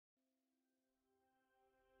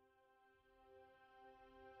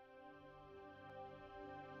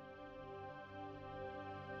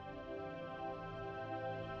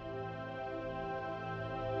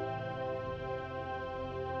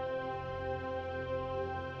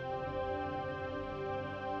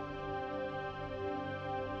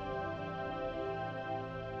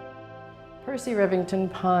Percy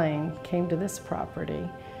Rivington Pyne came to this property.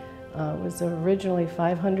 It was originally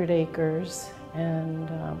 500 acres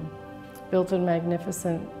and built a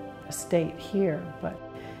magnificent estate here. But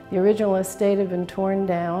the original estate had been torn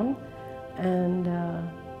down, and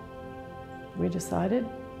we decided,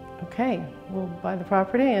 okay, we'll buy the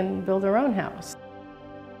property and build our own house.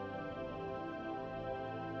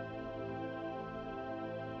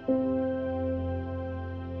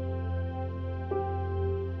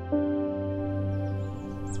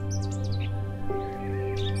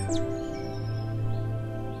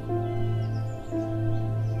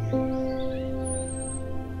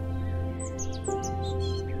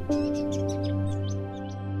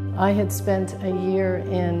 I had spent a year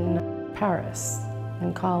in Paris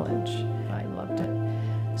in college. I loved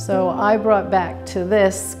it. So I brought back to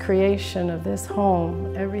this creation of this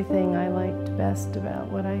home everything I liked best about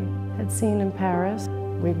what I had seen in Paris.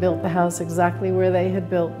 We built the house exactly where they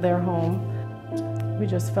had built their home. We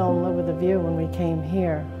just fell in love with the view when we came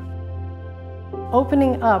here.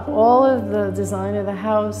 Opening up, all of the design of the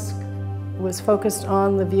house was focused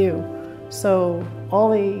on the view. So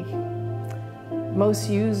all the most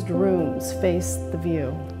used rooms face the view.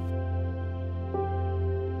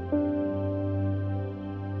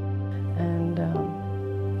 And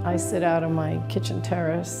I sit out on my kitchen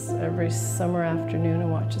terrace every summer afternoon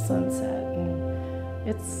and watch the sunset. And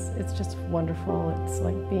it's just wonderful. It's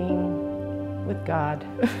like being with God.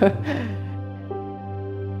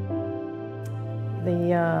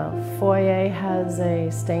 The foyer has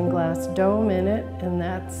a stained glass dome in it, and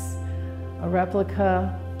that's a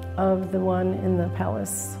replica of the one in the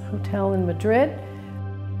Palace Hotel in Madrid.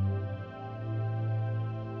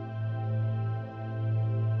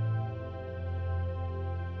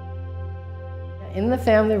 In the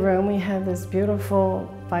family room, we have this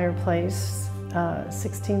beautiful fireplace,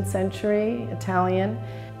 16th century Italian.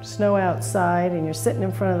 Snow outside, and you're sitting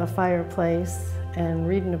in front of the fireplace and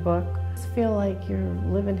reading a book. You feel like you're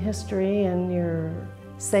living history, and you're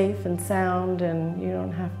safe and sound, and you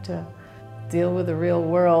don't have to deal with the real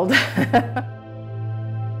world.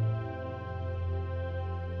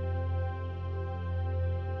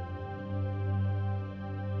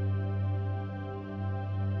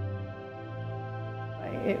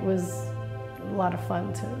 It was a lot of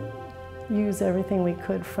fun to use everything we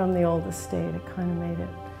could from the old estate. It kind of made it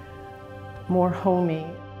more homey.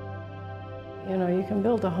 You know, you can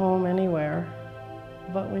build a home anywhere,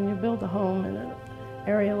 but when you build a home in an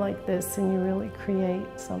area like this, and you really create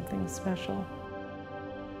something special.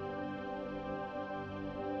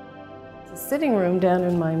 The sitting room down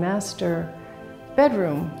in my master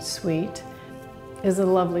bedroom suite is a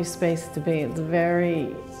lovely space to be. It's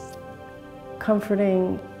very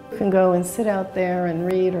comforting. You can go and sit out there and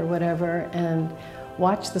read or whatever and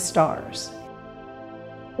watch the stars.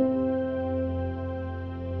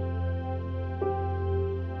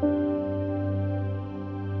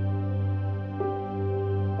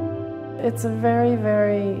 It's a very,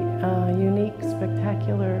 very unique,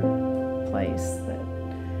 spectacular place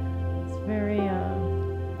that's very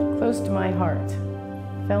close to my heart.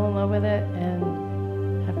 Fell in love with it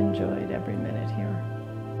and have enjoyed every minute here.